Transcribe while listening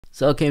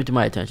So it came to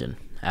my attention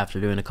after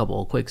doing a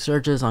couple of quick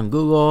searches on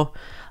Google.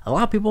 A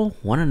lot of people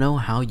want to know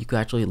how you can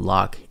actually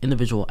lock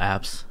individual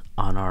apps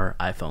on our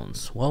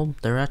iPhones. Well,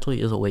 there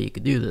actually is a way you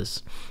could do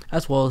this,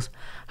 as well as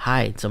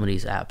hide some of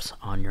these apps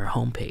on your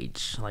home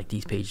page, like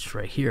these pages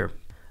right here.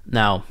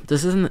 Now,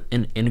 this isn't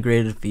an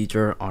integrated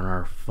feature on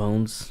our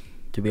phones,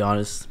 to be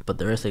honest, but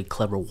there is a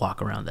clever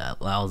workaround that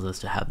allows us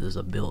to have this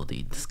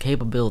ability, this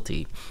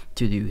capability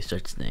to do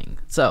such thing.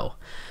 So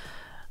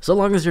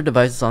long as your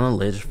device is on the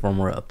latest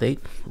firmware update,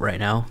 right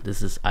now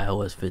this is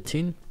iOS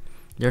 15,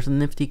 there's a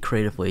nifty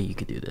creative way you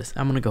could do this.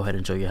 I'm going to go ahead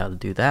and show you how to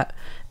do that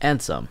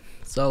and some.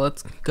 So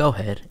let's go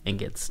ahead and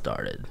get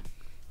started.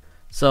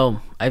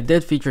 So I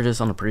did feature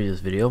this on a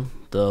previous video,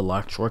 the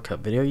lock shortcut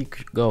video. You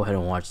could go ahead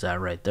and watch that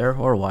right there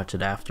or watch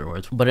it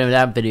afterwards. But in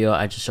that video,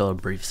 I just showed a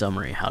brief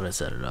summary how to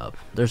set it up.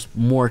 There's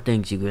more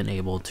things you can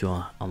enable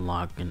to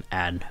unlock and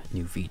add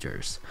new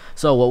features.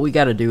 So what we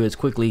got to do is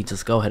quickly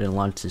just go ahead and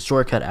launch the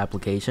shortcut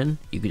application.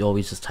 You could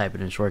always just type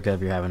it in shortcut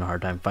if you're having a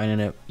hard time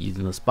finding it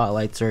using the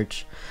spotlight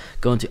search.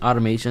 Go into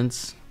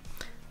automations,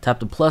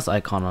 tap the plus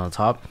icon on the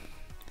top.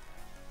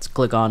 Let's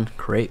click on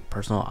create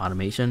personal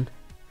automation.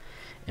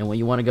 And what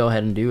you want to go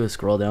ahead and do is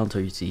scroll down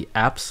until you see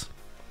apps,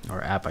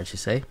 or app I should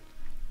say.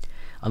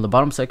 On the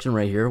bottom section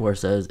right here where it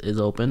says is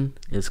open,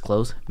 is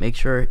closed, make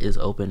sure is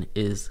open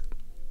is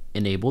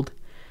enabled.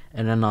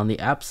 And then on the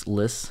apps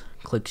list,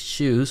 click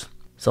choose,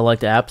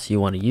 select the apps you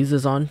want to use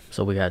this on.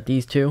 So we got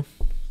these two,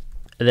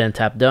 and then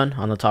tap done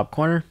on the top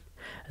corner.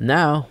 And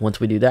now once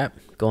we do that,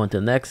 go into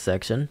the next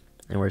section,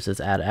 and where it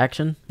says add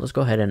action, let's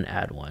go ahead and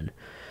add one.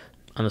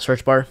 On the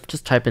search bar,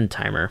 just type in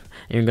timer,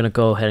 and you're going to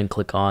go ahead and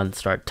click on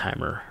start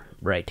timer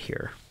right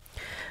here.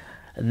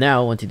 And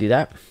now once you do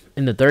that,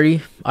 in the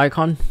 30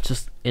 icon,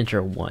 just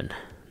enter 1,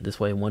 this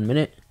way 1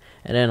 minute,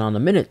 and then on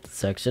the minute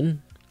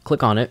section,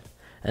 click on it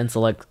and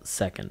select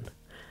second.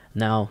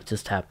 Now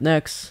just tap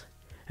next,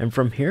 and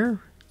from here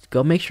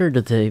go make sure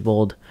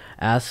disabled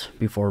ask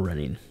before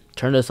running.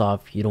 Turn this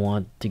off. You don't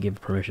want to give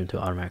permission to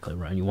automatically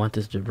run. You want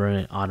this to run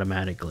it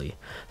automatically,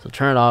 so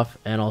turn it off,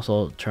 and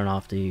also turn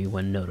off the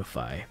when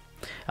notify.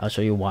 I'll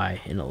show you why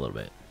in a little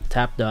bit.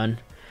 Tap done.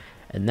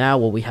 And now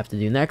what we have to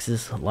do next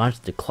is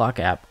launch the clock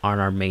app on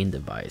our main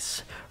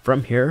device.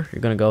 From here,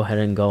 you're going to go ahead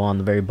and go on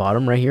the very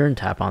bottom right here and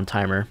tap on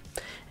timer.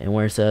 And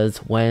where it says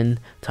when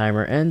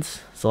timer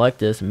ends, select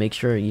this and make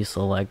sure you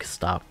select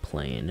stop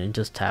playing and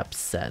just tap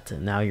set.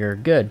 And now you're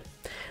good.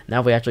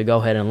 Now if we actually go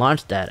ahead and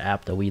launch that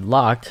app that we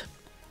locked,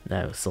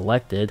 that was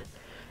selected,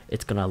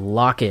 it's going to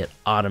lock it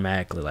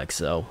automatically like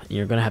so.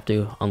 You're going to have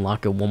to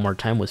unlock it one more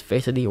time with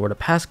Face ID or the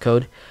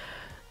passcode,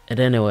 and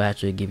then it will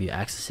actually give you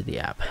access to the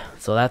app.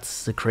 So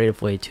that's the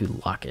creative way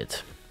to lock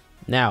it.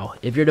 Now,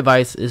 if your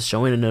device is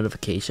showing a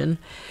notification,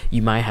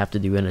 you might have to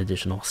do an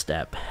additional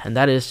step, and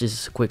that is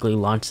just quickly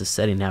launch the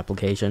setting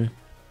application.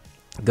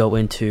 Go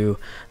into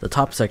the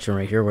top section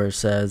right here where it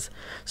says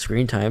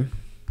screen time,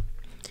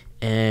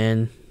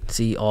 and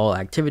see all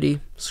activity.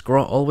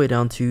 Scroll all the way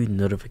down to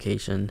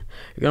notification.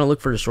 You're going to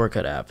look for the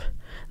shortcut app.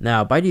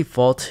 Now, by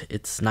default,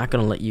 it's not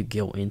going to let you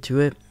go into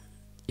it.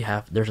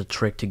 There's a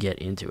trick to get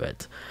into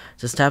it.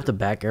 Just tap the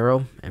back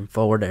arrow and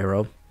forward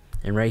arrow,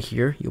 and right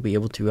here you'll be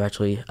able to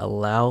actually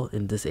allow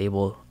and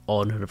disable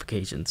all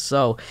notifications,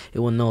 so it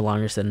will no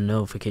longer send a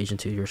notification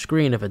to your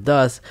screen if it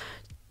does,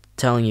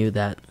 telling you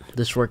that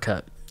the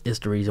shortcut is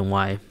the reason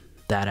why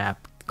that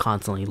app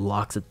constantly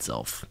locks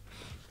itself.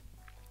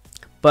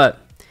 But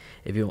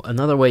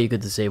another way you could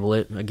disable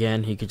it,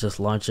 again, you could just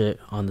launch it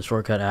on the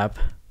shortcut app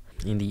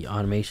in the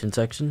automation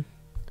section.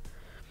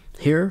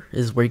 Here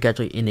is where you can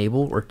actually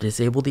enable or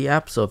disable the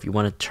app. So if you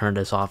want to turn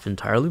this off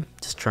entirely,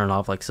 just turn it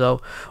off like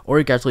so, or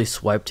you can actually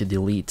swipe to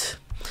delete.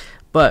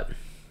 But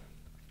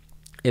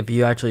if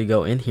you actually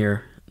go in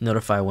here,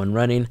 notify when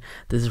running,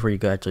 this is where you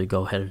can actually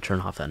go ahead and turn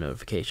off that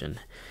notification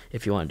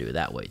if you want to do it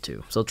that way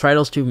too. So try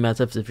those two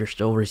methods if you're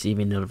still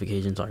receiving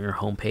notifications on your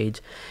home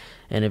page.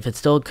 And if it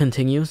still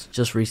continues,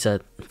 just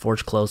reset,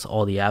 force close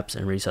all the apps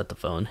and reset the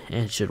phone,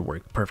 and it should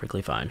work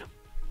perfectly fine.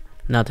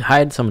 Now to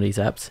hide some of these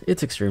apps,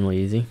 it's extremely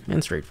easy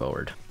and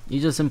straightforward.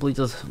 You just simply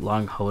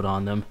long hold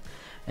on them,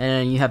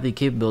 and you have the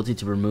capability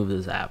to remove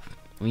this app.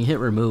 When you hit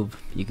remove,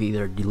 you can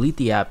either delete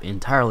the app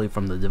entirely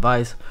from the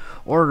device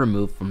or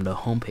remove from the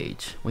home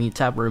page. When you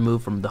tap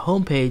remove from the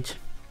home page,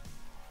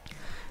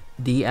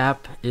 the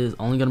app is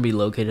only going to be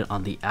located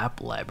on the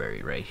app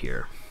library right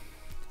here.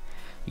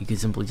 You can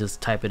simply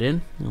just type it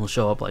in, and it will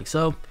show up like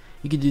so.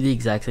 You can do the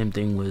exact same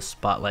thing with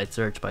spotlight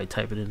search by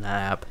typing in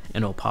that app,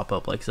 and it'll pop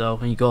up like so.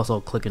 And you can also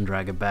click and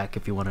drag it back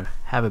if you want to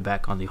have it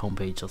back on the home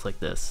page just like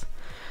this.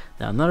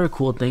 Now another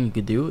cool thing you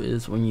could do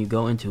is when you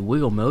go into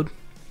wiggle mode,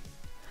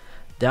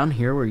 down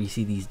here where you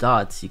see these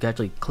dots, you can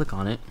actually click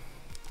on it,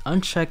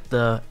 uncheck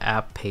the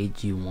app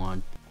page you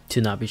want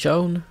to not be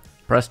shown,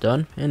 press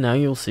done, and now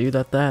you'll see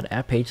that that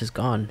app page is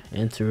gone.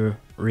 And to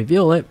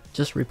reveal it,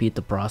 just repeat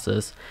the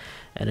process,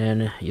 and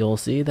then you'll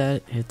see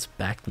that it's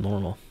back to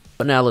normal.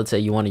 But now let's say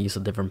you want to use a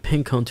different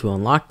pin code to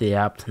unlock the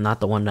app,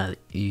 not the one that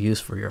you use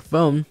for your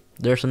phone.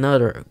 There's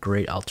another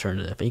great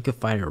alternative, and you can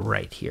find it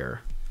right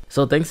here.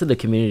 So thanks to the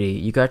community,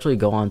 you can actually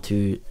go on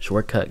to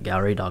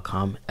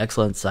shortcutgallery.com.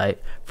 Excellent site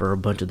for a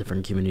bunch of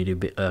different community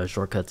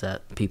shortcuts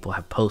that people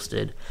have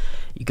posted.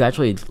 You can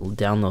actually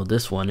download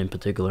this one in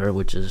particular,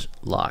 which is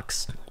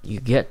locks. You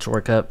get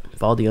shortcut,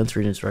 follow the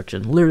on-screen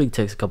instruction. Literally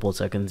takes a couple of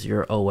seconds.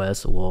 Your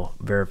OS will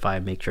verify,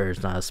 make sure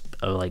it's not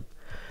like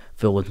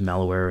filled with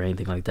malware or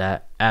anything like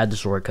that. Add the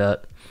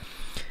shortcut,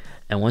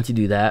 and once you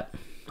do that,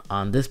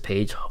 on this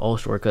page, all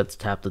shortcuts,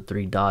 tap the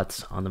 3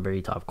 dots on the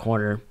very top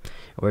corner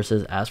where it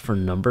says ask for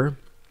number.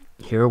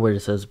 Here where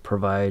it says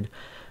provide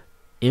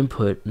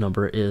input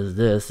number is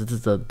this. This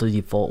is the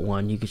default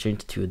one. You can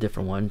change it to a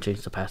different one,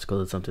 change the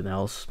passcode to something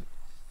else.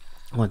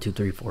 1 2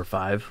 3 4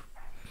 5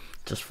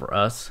 just for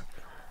us.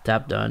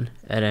 Tap done,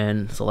 and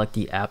then select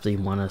the app that you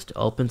want us to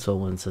open. So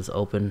when it says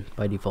open,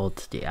 by default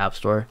it's the App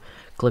Store.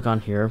 Click on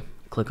here,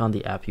 click on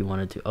the app you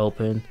wanted to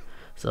open.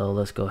 So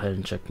let's go ahead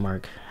and check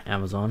mark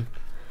Amazon.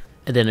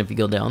 And then if you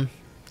go down,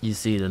 you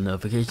see the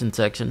notification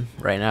section.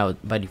 Right now,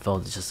 by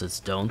default, it just says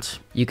don't.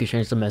 You can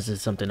change the message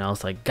to something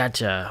else like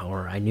gotcha,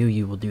 or I knew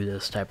you will do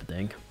this type of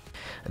thing.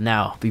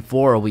 Now,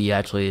 before we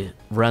actually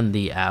run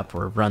the app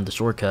or run the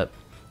shortcut,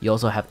 you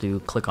also have to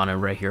click on it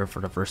right here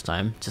for the first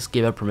time. Just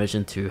give it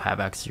permission to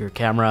have access to your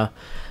camera,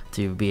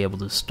 to be able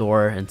to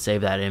store and save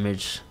that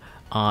image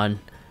on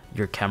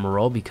your camera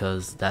roll,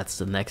 because that's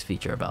the next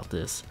feature about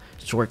this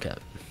shortcut.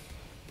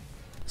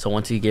 So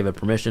once you give it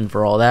permission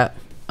for all that,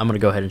 I'm going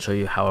to go ahead and show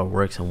you how it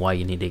works and why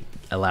you need to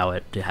allow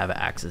it to have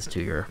access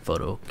to your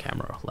photo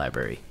camera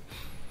library.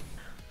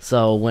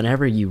 So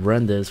whenever you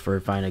run this, for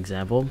a fine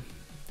example,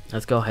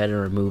 let's go ahead and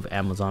remove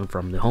Amazon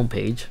from the home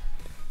page.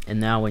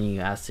 And now when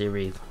you ask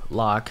Siri,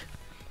 lock,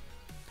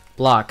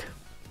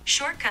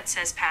 shortcut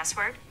says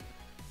password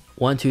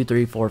 1 2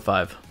 3 4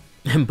 5,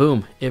 and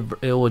boom,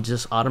 it will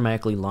just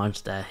automatically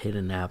launch that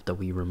hidden app that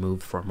we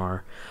removed from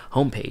our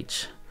home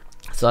page.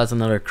 So that's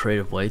another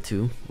creative way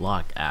to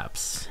lock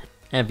apps.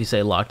 And if you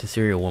say lock to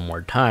Siri one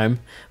more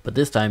time, but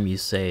this time you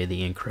say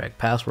the incorrect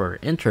password or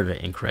enter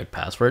the incorrect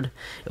password,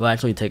 it will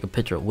actually take a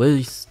picture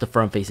with the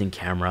front facing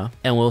camera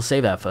and will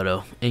save that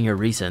photo in your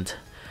recent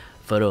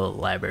photo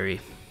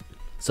library.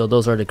 So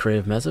those are the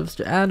creative methods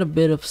to add a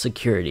bit of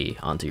security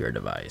onto your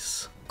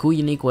device. Cool,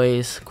 unique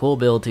ways, cool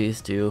abilities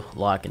to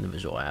lock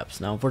individual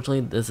apps. Now, unfortunately,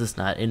 this is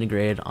not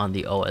integrated on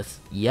the OS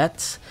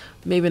yet,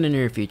 maybe in the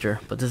near future,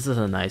 but this is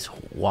a nice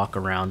walk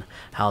around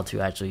how to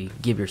actually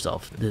give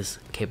yourself this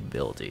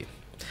capability.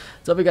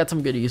 So if you got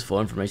some good useful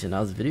information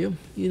out of this video,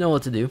 you know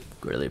what to do.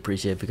 Greatly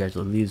appreciate if you guys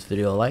will leave this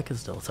video a like. It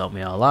still helps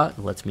me out a lot.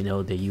 It lets me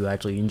know that you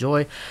actually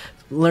enjoy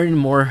learning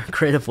more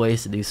creative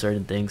ways to do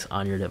certain things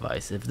on your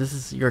device. If this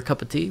is your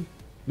cup of tea,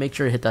 make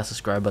sure to hit that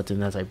subscribe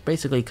button, as I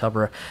basically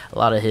cover a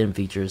lot of hidden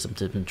features, some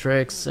tips and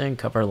tricks, and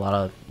cover a lot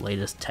of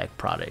latest tech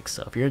products.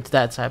 So if you're into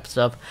that type of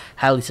stuff,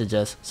 highly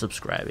suggest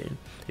subscribing.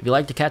 If you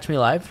like to catch me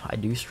live, I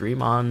do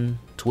stream on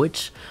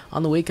Twitch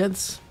on the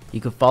weekends. You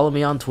can follow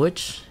me on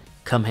Twitch,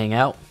 come hang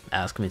out,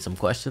 ask me some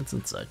questions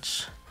and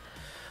such.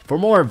 For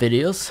more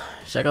videos,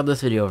 check out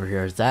this video over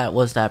here. That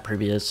was that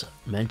previous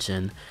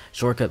mentioned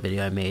shortcut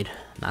video I made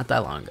not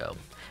that long ago.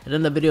 And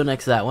then the video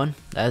next to that one,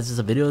 that is just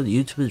a video that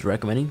YouTube is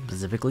recommending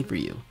specifically for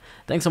you.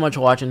 Thanks so much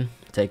for watching.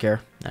 Take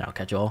care, and I'll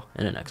catch you all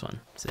in the next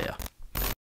one. See ya.